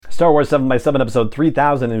Star Wars 7x7 episode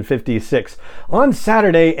 3056. On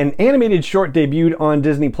Saturday, an animated short debuted on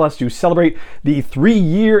Disney Plus to celebrate the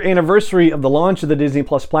 3-year anniversary of the launch of the Disney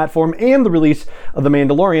Plus platform and the release of The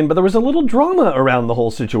Mandalorian, but there was a little drama around the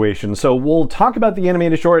whole situation. So we'll talk about the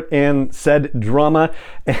animated short and said drama,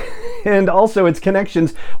 and also its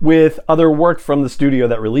connections with other work from the studio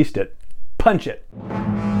that released it. Punch it.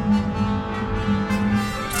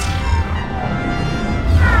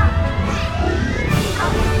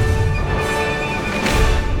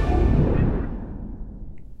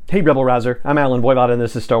 Hey Rebel Rouser, I'm Alan Voivod and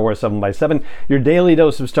this is Star Wars 7x7, your daily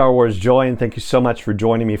dose of Star Wars joy, and thank you so much for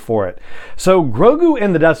joining me for it. So Grogu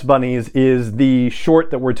and the Dust Bunnies is the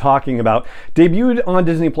short that we're talking about. Debuted on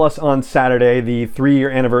Disney Plus on Saturday, the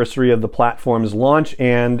 3-year anniversary of the platform's launch,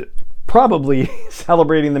 and probably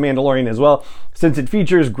celebrating The Mandalorian as well, since it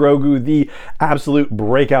features Grogu, the absolute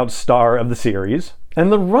breakout star of the series. And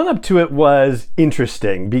the run-up to it was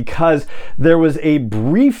interesting because there was a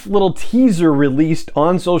brief little teaser released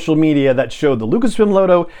on social media that showed the Lucasfilm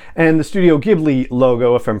logo and the Studio Ghibli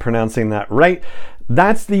logo, if I'm pronouncing that right.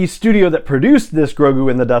 That's the studio that produced this Grogu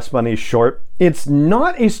and the Dust Bunnies short. It's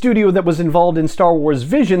not a studio that was involved in Star Wars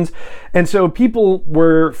Visions, and so people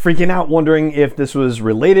were freaking out wondering if this was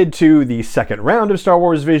related to the second round of Star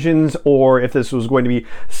Wars Visions or if this was going to be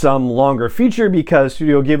some longer feature, because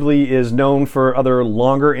Studio Ghibli is known for other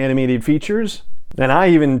longer animated features. And I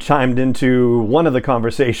even chimed into one of the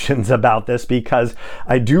conversations about this because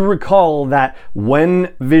I do recall that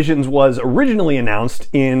when Visions was originally announced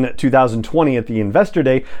in 2020 at the Investor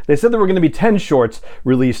Day, they said there were going to be 10 shorts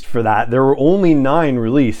released for that. There were only 9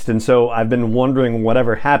 released, and so I've been wondering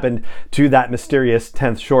whatever happened to that mysterious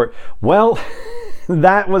 10th short. Well,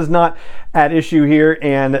 that was not at issue here,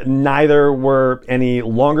 and neither were any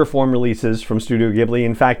longer form releases from Studio Ghibli.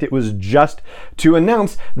 In fact, it was just to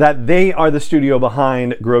announce that they are the studio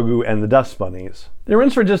behind Grogu and the Dust Bunnies. It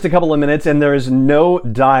runs for just a couple of minutes and there is no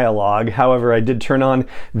dialogue. However, I did turn on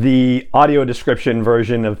the audio description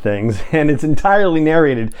version of things, and it's entirely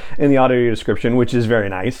narrated in the audio description, which is very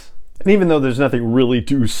nice. And even though there's nothing really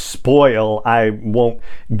to spoil, I won't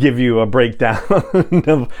give you a breakdown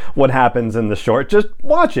of what happens in the short. Just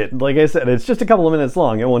watch it. Like I said, it's just a couple of minutes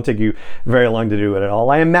long. It won't take you very long to do it at all.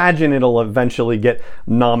 I imagine it'll eventually get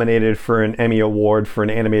nominated for an Emmy Award for an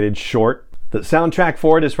animated short. The soundtrack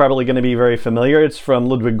for it is probably going to be very familiar. It's from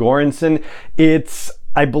Ludwig Göransson. It's,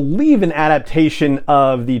 I believe, an adaptation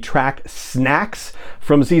of the track Snacks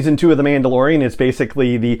from season 2 of The Mandalorian. It's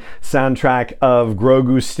basically the soundtrack of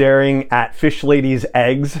Grogu staring at Fish Lady's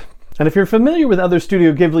eggs. And if you're familiar with other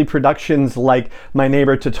Studio Ghibli productions like My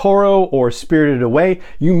Neighbor Totoro or Spirited Away,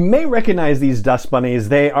 you may recognize these Dust Bunnies.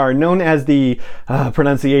 They are known as the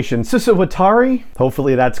pronunciation Susawatari.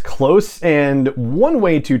 Hopefully that's close. And one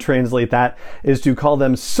way to translate that is to call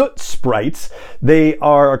them soot sprites. They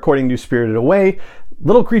are, according to Spirited Away,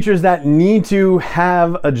 little creatures that need to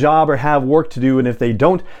have a job or have work to do, and if they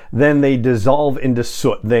don't, then they dissolve into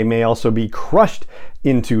soot. They may also be crushed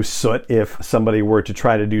into soot if somebody were to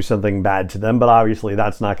try to do something bad to them, but obviously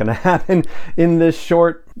that's not going to happen in this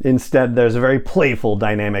short. Instead, there's a very playful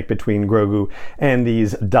dynamic between Grogu and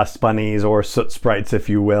these Dust Bunnies, or soot sprites, if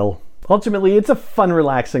you will. Ultimately, it's a fun,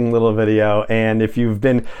 relaxing little video, and if you've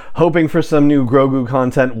been hoping for some new Grogu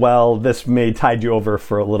content, well, this may tide you over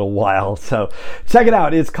for a little while. So check it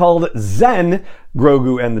out. It's called Zen,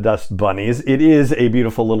 Grogu and the Dust Bunnies. It is a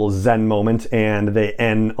beautiful little Zen moment, and they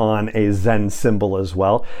end on a Zen symbol as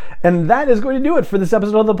well. And that is going to do it for this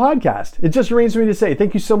episode of the podcast. It just remains for me to say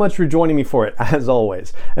thank you so much for joining me for it, as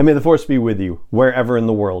always. And may the Force be with you, wherever in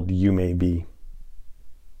the world you may be.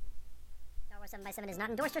 7x7 is not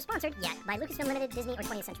endorsed or sponsored yet by Lucasfilm Limited, Disney, or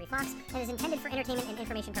 20th Century Fox, and is intended for entertainment and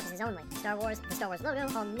information purposes only. Star Wars, the Star Wars logo,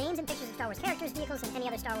 all names and pictures of Star Wars characters, vehicles, and any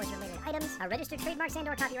other Star Wars-related items are registered trademarks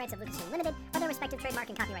and/or copyrights of Lucasfilm Limited, or their respective trademark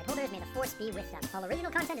and copyright holders. May the Force be with them. All original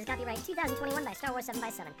content is copyright 2021 by Star Wars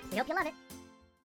 7x7. We hope you love it.